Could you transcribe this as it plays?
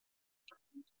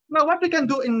Now, what we can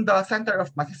do in the center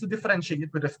of mass is to differentiate it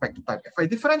with respect to time. If I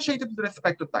differentiate it with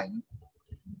respect to time,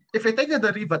 if I take the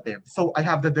derivative, so I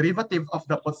have the derivative of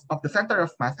the center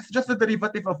of mass, it's just the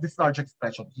derivative of this large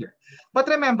expression here. But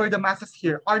remember, the masses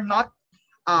here are not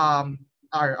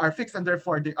are fixed and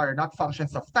therefore they are not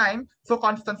functions of time. So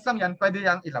constants lang yan, pwede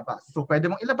yang ilabas. So pwede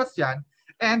mong ilabas yan.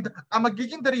 And ang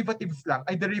magiging derivatives lang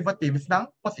ay derivatives ng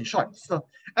positions.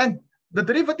 And the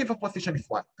derivative of position is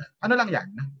what? Ano lang yan?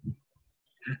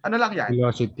 Ano lang yan?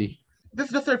 Velocity.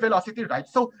 This is just their velocity, right?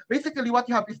 So basically what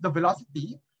you have is the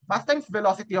velocity, mass times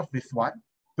velocity of this one,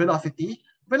 velocity,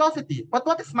 velocity. But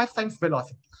what is mass times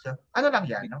velocity? Ano lang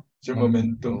yan? No? So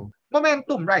momentum.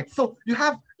 Momentum, right? So you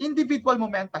have individual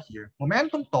momenta here.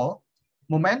 Momentum to,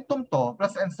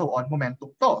 plus and so on, momentum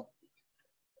to.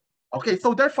 Okay,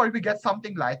 so therefore we get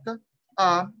something like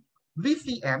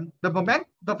VCM,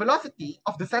 the velocity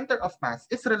of the center of mass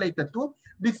is related to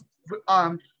these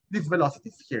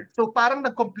velocities here. So parang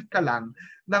nag-compute ka lang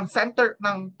ng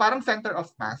parang center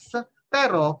of mass,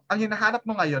 pero ang hinahanap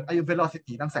mo ngayon ay yung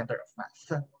velocity ng center of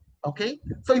mass. Okay?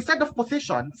 So instead of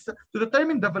positions, to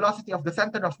determine the velocity of the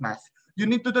center of mass, you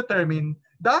need to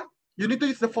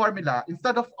use the formula.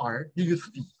 Instead of R, you use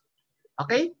V.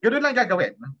 Okay? Ganun lang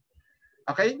gagawin.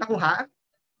 Okay? Nakuha?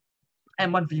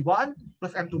 M1 V1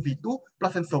 plus M2 V2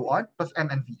 plus and so on, plus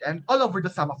M and Vn, all over the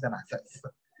sum of the masses.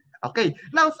 Okay.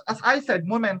 Now, as I said,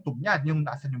 momentum yan, yung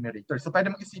nasa numerator. So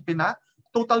pwede mong isipin na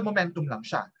total momentum lang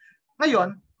siya.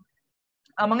 Ngayon,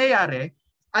 ang mangyayari,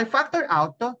 I factor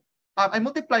out, I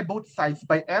multiply both sides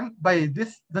by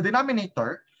the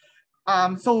denominator.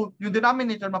 So yung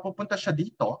denominator mapupunta siya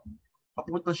dito,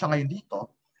 mapupunta siya ngayon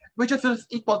dito, which is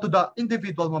equal to the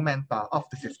individual momenta of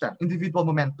the system, individual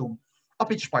momentum of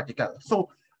each particle. So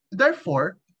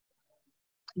therefore,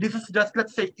 this is just,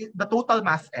 let's say, the total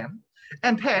mass M,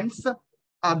 and hence,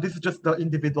 this is just the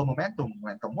individual momentum,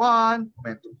 momentum 1,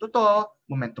 momentum 2,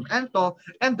 momentum n,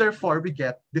 and therefore we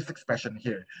get this expression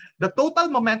here. The total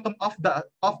momentum of the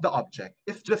object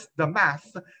is just the mass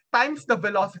times the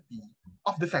velocity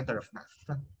of the center of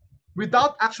mass.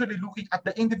 Without actually looking at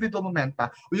the individual momenta,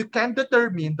 you can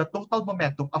determine the total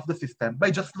momentum of the system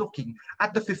by just looking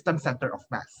at the system center of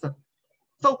mass.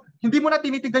 So, hindi mo na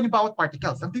tinitignan yung bawat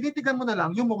particles. Ang tinitignan mo na lang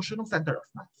yung motion ng center of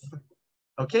mass.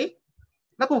 Okay?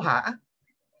 Nakuha?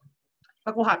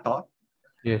 Nakuha to?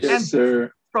 Yes. Yes,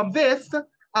 sir. From this,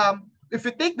 if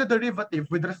you take the derivative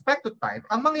with respect to time,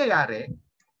 ang mangyayari,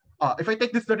 if I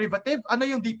take this derivative, ano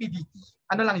yung dp dt?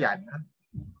 Ano lang yan?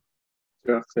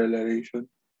 Sir, acceleration.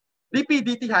 dp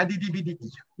dt ha, dv dt.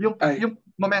 Yung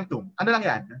momentum. Ano lang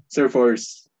yan? Sir,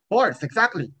 force. Force,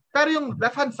 exactly. Pero yung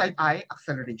left-hand side ay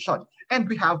acceleration. And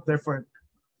we have, therefore,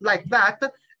 like that,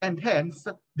 and hence,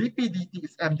 dp dt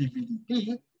is mdv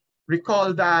dt.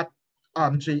 Recall that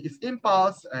J is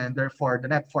impulse, and therefore the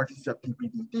net force is dp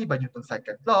dt by Newton's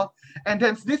second law. And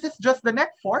hence, this is just the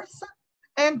net force,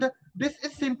 and this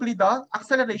is simply the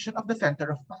acceleration of the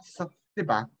center of mass.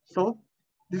 Diba? So,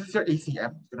 this is your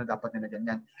ACM. Ito na dapat nilagyan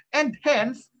yan. And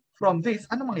hence, from this,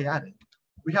 ano mangyayari?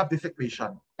 We have this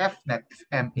equation. F net is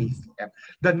MACM.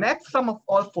 The net sum of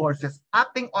all forces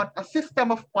acting on a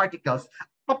system of particles,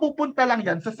 papupunta lang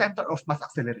yan sa center of mass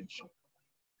acceleration.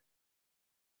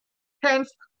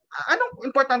 Hence, anong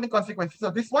importante consequences?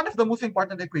 So this is one of the most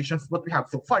important equations what we have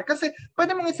so far. Kasi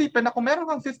pwede mong isipin na kung meron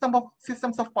kang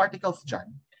systems of particles dyan,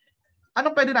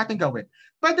 anong pwede natin gawin?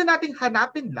 Pwede nating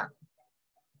hanapin lang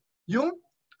yung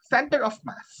center of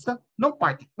mass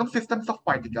ng systems of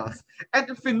particles. And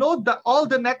if we know all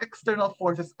the net external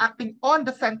forces acting on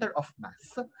the center of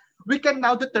mass, we can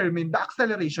now determine the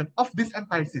acceleration of this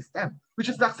entire system, which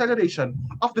is the acceleration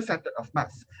of the center of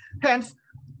mass. Hence,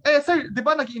 sir, di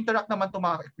ba nag-i-interact naman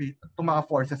itong mga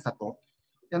forces na to?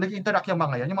 Yung nag-i-interact yung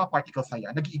mga yan, yung mga particles na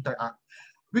yan, nag-i-interact.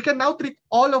 We can now treat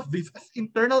all of these as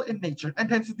internal in nature,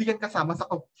 and hence hindi yan kasama sa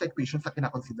equations na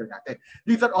kinakonsider natin.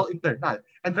 These are all internal.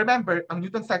 And remember, ang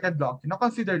Newton's second law,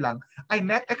 kinakonsider lang ay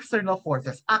net external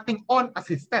forces acting on a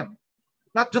system,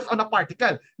 not just on a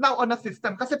particle. Now, on a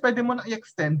system, kasi pwede mo na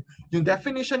i-extend yung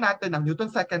definition natin ng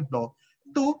Newton's second law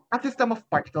to a system of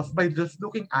particles by just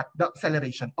looking at the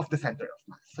acceleration of the center of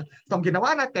mass. So, ang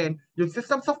ginawa natin, yung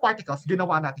systems of particles,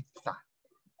 ginawa natin isa.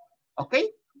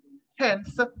 Okay?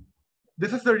 Hence,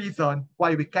 this is the reason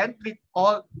why we can't treat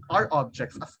all our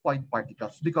objects as point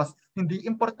particles, because hindi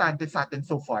importante sa atin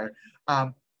so far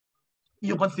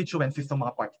yung constituencies ng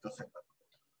mga particles.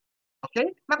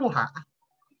 Okay? Nakuha?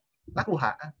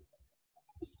 Nakuha?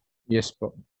 Yes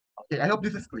po. Okay, I hope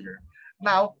this is clear.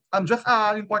 Now, just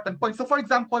an important point. So for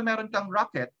example, meron kang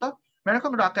rocket meron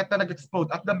kang rocket na nag-explode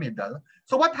at the middle.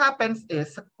 So what happens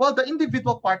is, well, the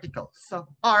individual particles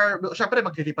are, syempre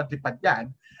maglilipad-lipad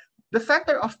yan, the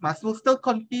center of mass will still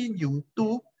continue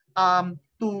to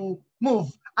move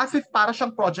as if para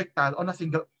siyang projectile on a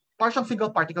single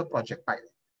particle projectile.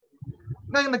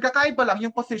 Ngayon, nagkakaiba lang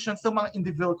yung positions ng mga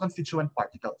individual constituent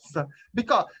particles.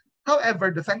 Because,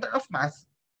 however, the center of mass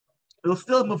will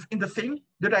still move in the same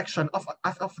direction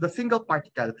as of the single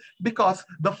particle because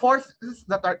the forces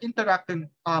that are interacting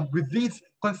with these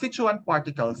constituent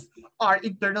particles are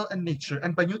internal in nature,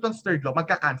 and by Newton's third law,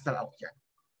 magka-cancel out yan.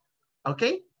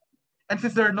 Okay? And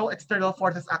since there are no external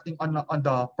forces acting on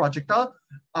the projectile,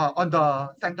 on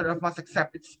the center of mass,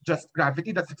 except it's just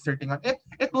gravity that's exerting on it,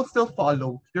 it will still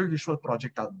follow your usual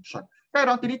projectile motion.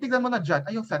 Pero ang tinitignan mo na dyan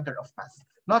ay yung center of mass,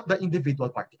 not the individual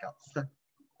particles.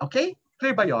 Okay?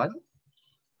 Clear ba yon?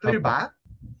 Clear ba?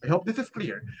 I hope this is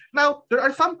clear. Now, there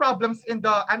are some problems in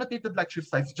the annotated lecture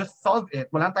slides. Just solve it.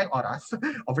 Walang tayong oras.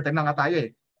 Overtime na nga tayo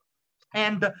eh.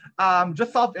 And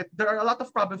just solve it. There are a lot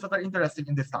of problems that are interesting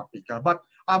in this topic. But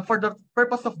for the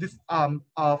purpose of this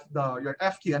your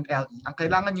FQ and LE, ang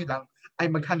kailangan nyo lang ay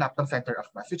maghanap ng center of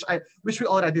mass, which we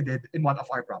already did in one of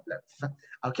our problems.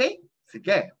 Okay?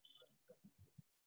 Sige.